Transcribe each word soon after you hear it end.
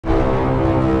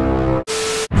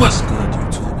What's good,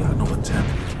 YouTube? Y'all know what time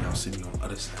it is when y'all see me on the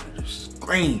other side of the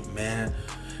screen, man.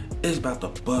 It's about to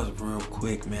buzz real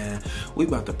quick, man. We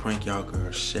about to prank y'all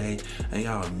girl Shay, and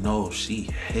y'all know she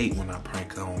hate when I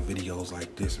prank her on videos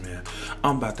like this, man.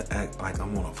 I'm about to act like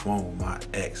I'm on the phone with my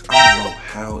ex. I don't know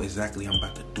how exactly I'm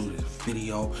about to do this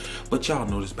video, but y'all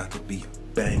know this about to be a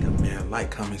banger, man. Like,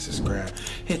 comment, subscribe,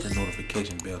 hit the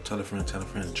notification bell, tell a friend,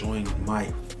 join my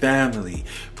family.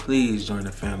 Please join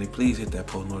the family. Please hit that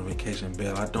post notification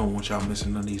bell. I don't want y'all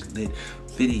missing none of these lit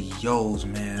videos,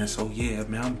 man. So yeah,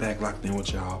 man, I'm back locked in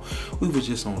with y'all. We was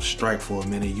just on strike for a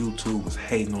minute. YouTube was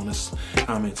hating on us.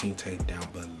 Commenting tape down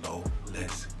below.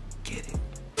 Let's get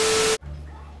it.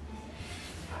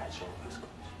 Alright, y'all, let's go.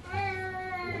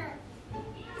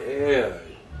 Yeah,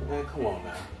 man, come on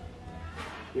now.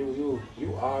 You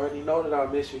already know that I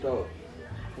miss you though.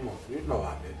 Come on, you know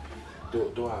I miss.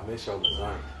 Do I miss your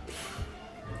lasagna?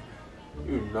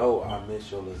 You know I miss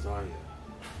your lasagna.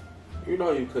 You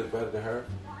know you cook better than her.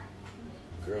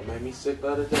 Girl made me sick the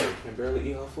other day. Can barely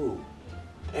eat her food.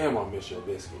 Damn, I miss your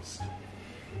biscuits.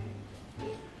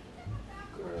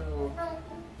 Girl,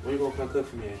 when you gonna come cook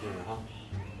for me again, huh?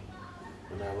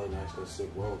 When that little nice little sick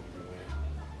roll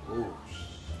you, man. Ooh.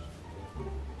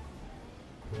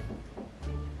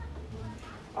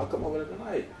 I'll come over there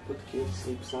tonight. Put the kids to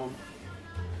sleep or something.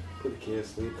 Put the kids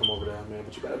to sleep. Come over there, man.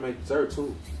 But you gotta make dessert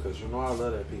too, because you know I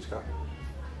love that peach cobbler.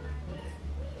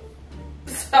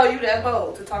 So you that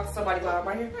bold to talk to somebody while I'm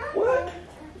right here? What?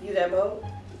 You that bold?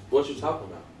 What you talking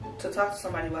about? To talk to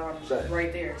somebody while I'm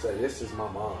right there. Say, this is my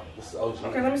mom. This is OG.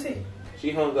 Okay, let me see.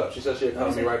 She hung up. She said she'd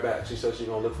call me right back. She said she's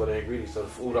gonna look for the ingredients to the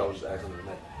food I was just asking her to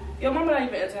make. Your mama not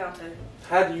even in town today.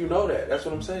 How do you know that? That's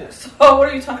what I'm saying. So what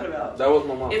are you talking about? That was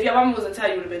my mom. If your mama was in town,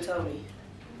 you would have been telling me.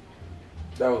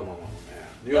 That was my mom, man.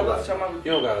 You don't got it.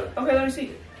 You don't got it. Okay, let me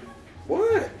see.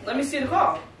 What? Let me see the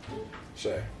call.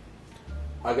 Shay,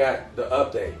 I got the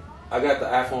update. I got the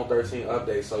iPhone 13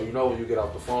 update, so you know when you get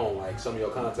off the phone, like some of your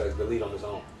contacts delete on its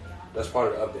own. That's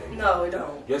part of the update. No, it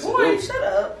don't. Yes, it Boy, do. shut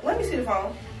up. Let me see the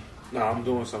phone. No, I'm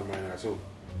doing something right now too.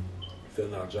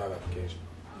 Filling out a job application.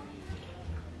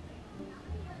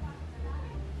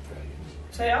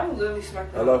 Say, I was literally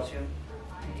smacking Hello? with you.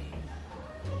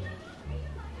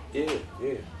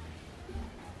 Yeah.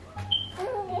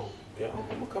 Yeah,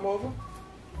 I'm gonna come over.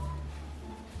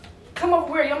 Come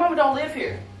over where? Your mama don't live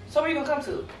here. So where you gonna come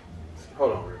to?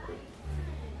 Hold on real quick.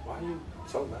 Why are you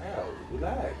so loud?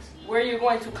 Relax. Where you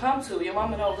going to come to? Your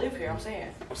mama don't live here, I'm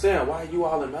saying. I'm saying, why are you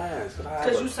all in minds?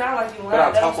 Because you sound like you loud.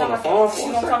 loud. I talk on the phone for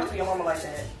You don't talk to your mama like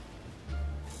that.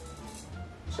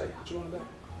 Say, what you want to do?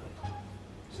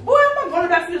 Boy, I'm not going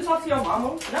back for you to talk to your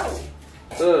mama. No.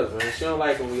 Cuz, man, she don't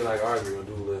like when we like argue and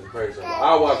do this crazy stuff.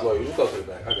 I'll watch Lawyer. You go to the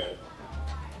back. I got it.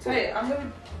 Say, I'm really...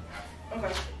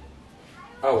 Okay.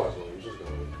 I'll watch Lawyer. You just go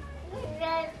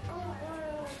ahead.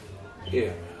 Yeah,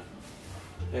 man.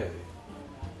 Yeah.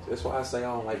 That's why I say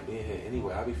I don't like being here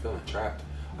anyway. I be feeling trapped.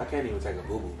 I can't even take a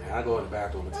boo-boo, man. I go in the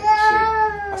bathroom and take a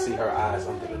shit. I see her eyes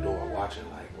under the door watching,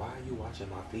 like, why are you watching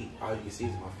my feet? All you can see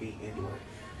is my feet anyway.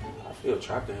 I feel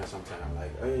trapped in here sometimes. Like,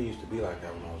 I didn't used to be like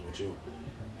that when I was with you.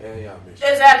 Hell yeah, I miss you.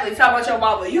 Exactly. Talk about your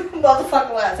mama. You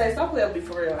motherfucking lie. Say, stop playing with me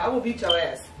for real. I will beat your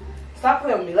ass. Stop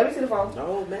playing with me. Let me see the phone.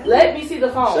 No, man. Let me see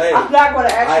the phone. Shay, I'm not going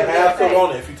to ask you. I have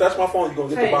Corona. If you touch my phone, you're going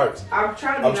to get the virus. I'm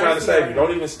trying to save you.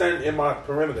 Don't even stand in my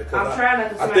perimeter. I'm trying not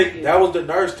to smack I think you. that was the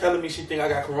nurse telling me she think I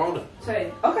got Corona.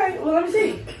 Say, okay, well, let me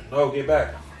see. No, get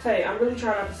back. Say, I'm really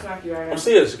trying not to smack you right now. I'm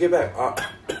serious. Get back.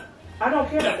 I don't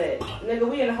care about that. Nigga,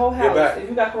 we in the whole house. Get back. If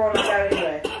you got Corona, you got it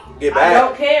anyway. Get back. I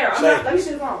don't care. I'm Shay. not. Let me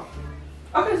see the phone.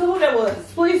 Okay, so who that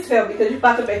was? Please tell me, because you're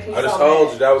about to make me I just so told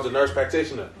mad. you that was the nurse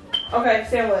practitioner. Okay,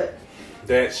 say what?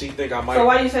 That she think I might. So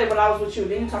why you say when I was with you?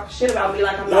 Then you talk shit about me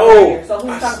like I'm not No, here. So who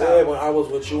you I talking said about? when I was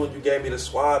with you and you gave me the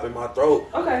swab in my throat.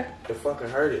 Okay. It fucking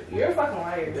hurt it. You're a fucking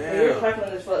liar. Damn. You're trifling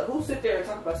as fuck. Who sit there and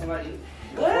talk about somebody?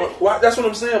 What? Why, that's what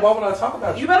I'm saying. Why would I talk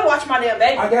about you? You better watch my damn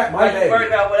baby. I got my baby. You worried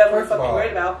about whatever the First fuck of you all.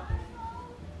 worried about.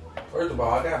 First of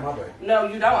all, I got my baby. No,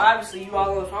 you don't. Obviously, you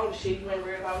all on the phone and shit. You ain't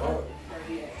worried about Oh. nothing.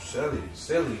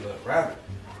 Silly little rabbit.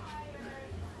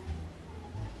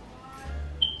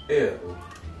 Yeah,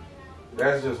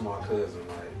 that's just my cousin.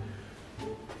 Like,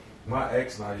 my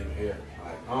ex not even here.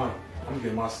 Like, I'm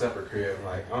getting my separate crib.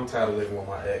 Like, I'm tired of living with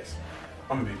my ex.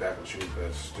 I'm gonna be back with you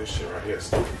because this shit right here is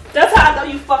stupid. That's how I know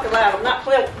you fucking loud. I'm not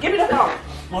playing. Give me the phone.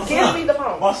 Give me the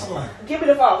phone. My son. Give me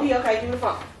the phone. He okay? Give me the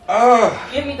phone.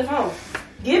 Give me the phone.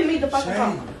 Give me the fucking Shay,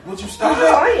 phone. would you I'm stop?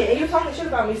 lying, and you're talking shit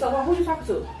about me. So who you talking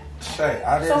to? Shay,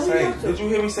 I didn't So who you say. talking to? Did you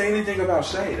hear me say anything about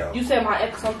Shay though? You said my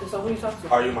ex something. So who you talking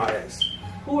to? Are you my ex?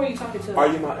 Who are you talking to? Are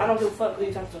you my I don't ex? give a fuck who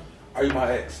you talking to. Are you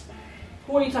my ex?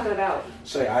 Who are you talking about?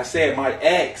 Shay, I said my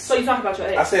ex. So you talking about your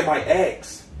ex? I said my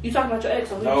ex. You talking about your ex?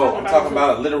 Or who No, you I'm talking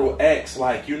about a literal ex.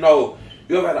 Like, you know,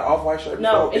 you ever had an off-white shirt before?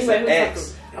 No, anyway, who it's an you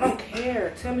ex. talking to? I don't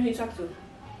care. Tell me who you talking to.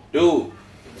 Dude.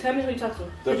 Tell me who you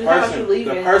talking to.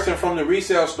 The person from the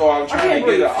resale store. I'm trying to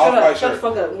get an off-white shirt. Shut the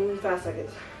fuck up. Give me 5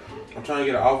 seconds. I'm trying to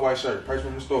get an off-white shirt. The person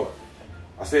from the store.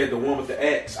 I said the one with the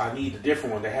X. I need the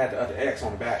different one that had the other X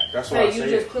on the back. That's what I said.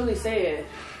 You just clearly said.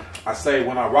 I say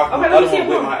when I rock my other one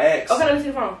with my ex. Okay, let me see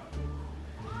the phone.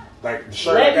 Like the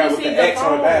shirt I got with the X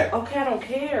on the back. Okay, I don't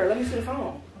care. Let me see the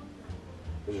phone.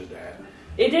 It just died.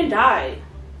 It didn't die.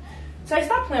 Say,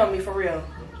 stop playing with me for real.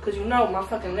 Because you know my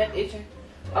fucking neck itching.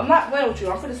 I'm not playing with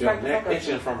you. I'm finna smack the fuck out of you. Neck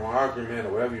itching from an argument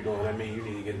or whatever you're doing, that means you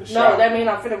need to get in the shower. No, that means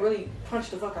I'm finna really punch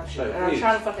the fuck out of you. And I'm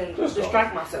trying to fucking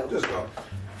distract myself. Just go.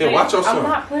 Hey, watch yourself. I'm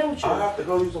not playing with you. I have to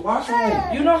go use the washroom.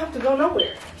 You don't have to go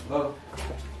nowhere. No.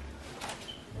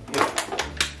 Yeah.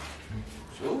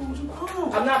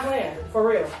 I'm not playing. For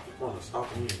real. I want to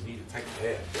stop me and need to take a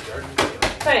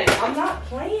bath. Hey, I'm not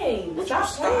playing. Stop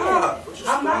playing.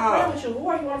 I'm not playing with you. Who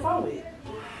are you on the phone with?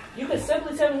 You can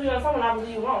simply tell me who you're on the phone and I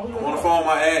believe you wrong. I'm on the phone with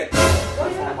my ex.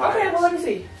 Okay, well, let me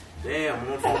see. Damn, I'm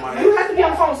on the phone with my ex. You have to be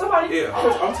on the phone with somebody. Yeah,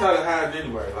 I'm tired of hiding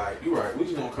anyway. Like, you're right. We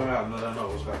just gonna come out and let them know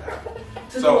what's about to happen.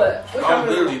 So, what? I'm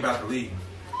literally about to leave.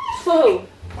 For who?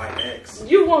 My ex.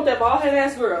 You want that bald head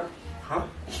ass girl? Huh?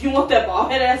 You want that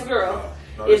bald head ass girl?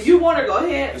 No, if you want her, go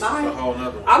ahead. This is a whole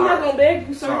nother one. I'm not gonna beg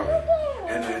you, sir. Sorry.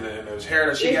 And the hair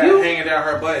that she got hanging down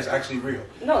her butt is actually real.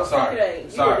 No, sorry. It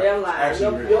ain't. You a damn liar.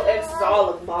 Your ex is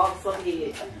all a bald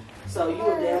fucking head. So you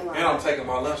a damn liar. And I'm taking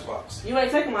my lunchbox. You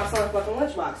ain't taking my son's fucking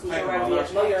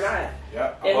lunchbox. No, you're not.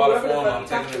 Yep. I bought it for him. I'm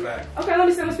taking it back. Okay, let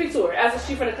me send her speak to her. As if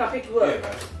she finna come pick you up. Yeah,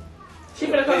 man. She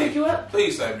finna come pick you up?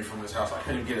 Please save me from this house. I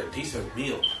can't even get a decent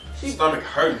meal. Stomach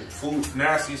hurting, food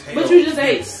nasty as hell. But you just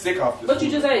ate. Sick off this. But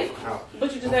you just ate.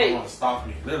 But you just ate. Want to stop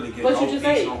me? Literally get. But you just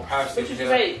ate. But you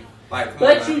just ate. Like,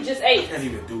 but you just ate. I can't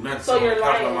even do nothing. So you're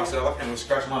lying. By myself. I can't even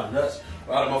scratch my nuts.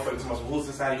 A lot of motherfuckers tell me, who's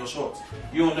inside of your shorts?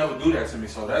 You don't never do that to me,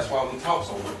 so that's why we talk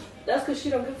so much. That's because she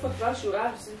don't give a fuck about you,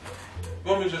 obviously.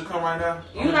 You want me to just come right now?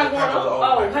 You're not going.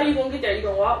 Oh, how you gonna get there? You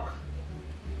gonna walk?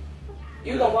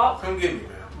 You gonna walk? Come get me,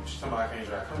 man. She's talking about I can't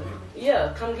drive. Come get me.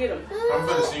 Yeah, come get him. I'm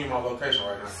finna send you my location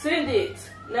right now. Send it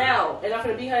now, and I'm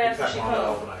finna beat her ass when she comes.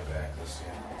 Overnight bag. Let's see.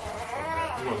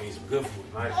 You gonna need some good food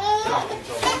tonight.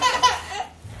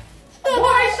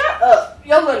 Boy, shut up.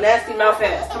 Your little nasty mouth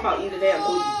ass. Come out, eat a damn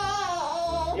booty.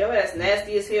 Your ass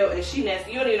nasty as hell, and she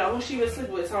nasty. You don't even know who she was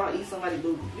sleeping with. So I eat somebody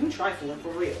booty. You trifling for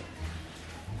real.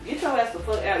 Get your ass the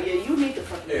fuck out. Yeah, you need to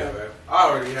fucking man. I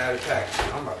already had a tax.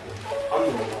 I'm about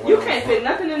to. You can't fit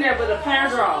nothing in there but a pair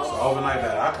of drawers. So overnight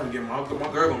bag. I come get my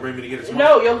girl gonna bring me to get it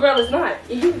tomorrow. No, your girl is not.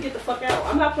 And you can get the fuck out.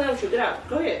 I'm not playing with you. Get out.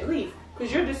 Go ahead, leave.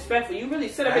 Because you're disrespectful. You really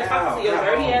sit up here talking to your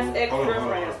dirty ass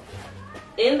ex-girlfriends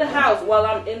in the house while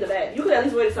I'm in the back. You could at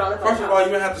least wait until I left. First of all, you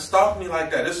didn't have to stalk me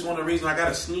like that. This is one of the reasons I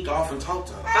gotta sneak off and talk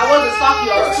to her. I wasn't stalking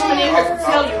you. I was coming in here to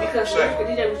tell you because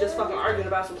DJ was just fucking arguing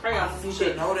about some crayons and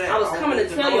shit. I was coming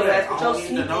to tell your ass, but your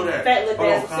sneaky fat lip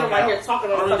ass is sitting right here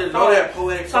talking on the fucking phone. I don't need to know that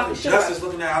poetic fucking justice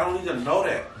looking at. I don't need to know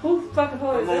that. Who fucking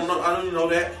poetic? I don't even know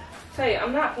that. Say,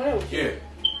 I'm not playing with you.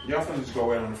 Yeah. Y'all finna just go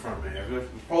right on the front, man. If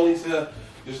the police here,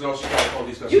 just know she got the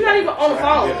police. You're not even on the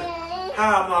phone.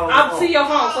 How I'm not on the phone? I see your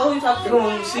phone, so who you talking to? You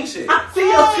don't even see shit. I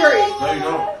see your screen. No, you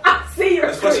don't. I see your screen.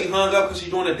 That's because she hung up because she's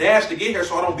doing a dash to get here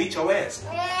so I don't beat your ass.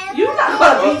 You not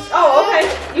gonna beat. Oh,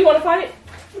 okay. You want to fight?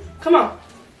 Come on.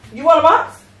 You want a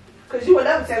box? Because you would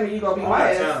never tell me you gonna beat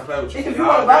my ass. I'm not trying to play with you. If you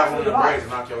want a box, we can box.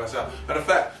 Knock your ass out. Matter of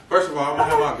fact, first of all, I'm gonna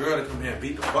have my girl to come here and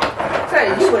beat the fuck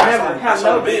out of you. You would never have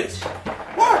no bitch.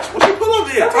 Watch. When she pull up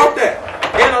here, talk that.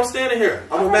 And I'm standing here.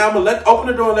 I'm gonna open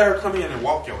the door and let her come in and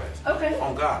walk your ass. Okay.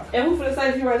 On God. And who finna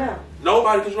save you right now?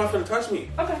 Nobody, because you're not finna touch me.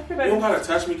 Okay, you don't gotta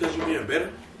touch me because you're being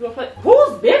bitter. You wanna play?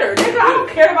 Who's bitter? Nigga, I don't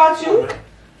care about you.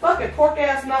 Fucking pork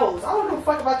ass nose. I don't give a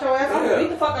fuck about your ass. I'm gonna beat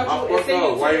the fuck out you and send you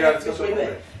to why you gotta touch me?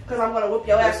 Because I'm gonna whip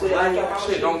your ass with it.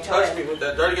 Shit, don't touch me with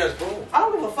that dirty ass broom. I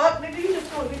don't give a fuck, nigga. You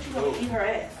just told me you gonna eat her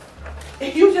ass.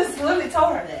 You just literally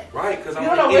told her that. Right, because I'm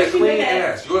gonna eat a clean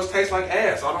ass. Yours tastes like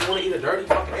ass. I don't want to eat a dirty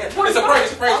fucking ass. It's a prank,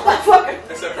 it's a prank,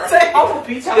 it's a prank. I'm gonna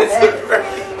beat your ass.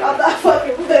 I'm not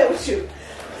fucking playing with you.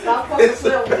 Stop fucking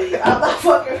playing with me. I'm not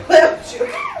fucking playing with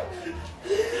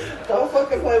you. Don't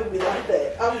fucking play with me like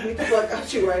that. I'm gonna beat the fuck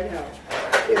out you right now.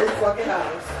 In this fucking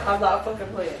house. I'm not fucking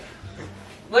playing.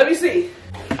 Let me see.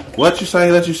 What you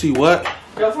say? Let you see what?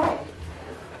 Your phone.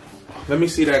 Let me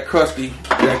see that crusty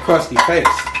face.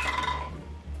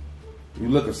 You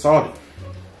looking salty.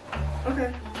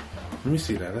 Okay. Let me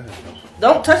see that.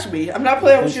 Don't touch me. I'm not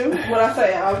playing with you. What I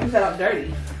say, you said I'm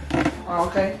dirty. Oh,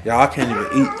 okay. Y'all, I can't even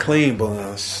eat clean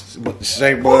buns. But the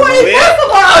shake buns. Wait,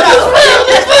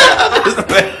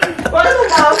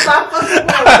 first of all, stop fucking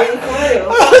playing with me, for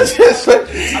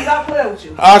real. I'm not playing with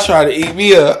you. I'll try to eat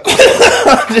me up.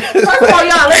 First of all,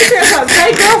 y'all, let me tell you something.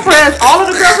 Hey, girlfriends, all of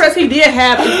the girlfriends he did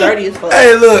have is dirty as fuck.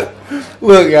 Hey, look,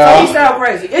 y'all. So he sound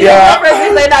crazy. Is your girlfriends,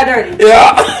 is they not dirty?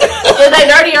 Yeah. Is they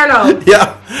dirty or no?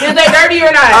 Yeah. Is they dirty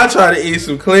or not? I try to eat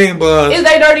some clean buns. Is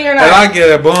they dirty or not? And I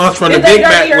get a buns from the Is they Big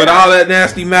Mac dirty or with not? all that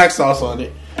nasty Mac sauce on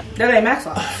it. That ain't Mac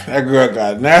sauce. That girl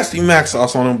got nasty Mac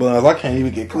sauce on them buns. I can't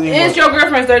even get clean Is buns. your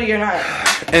girlfriend's dirty or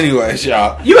not? Anyways,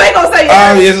 y'all. You ain't gonna say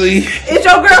yes. Obviously, Is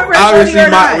your girlfriend dirty or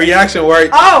my not? reaction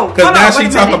worked. Oh, Because hold now on, she wait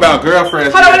a talk minute. about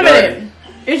girlfriends. Hold on, wait a being dirty. minute.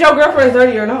 Is your girlfriend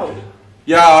dirty or no?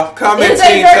 Y'all, comment Is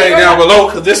they team dirty say or down not? below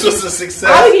because this was a success.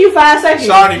 I'll give you 5 seconds.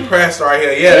 Shawnee pressed right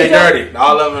here. Yeah, Is they your- dirty.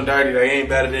 All of them dirty. They ain't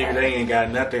better than you. They ain't got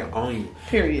nothing on you.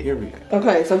 Period. Period.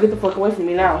 Okay, so get the fuck away from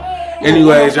me now.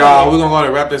 Anyways, y'all, we're going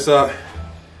to wrap this up.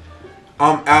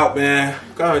 I'm out, man.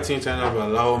 Comment team down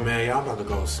below, man. Y'all about to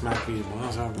go smack these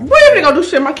ones. Boy, you ain't gonna do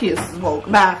shit. My kids is woke.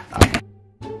 Bye.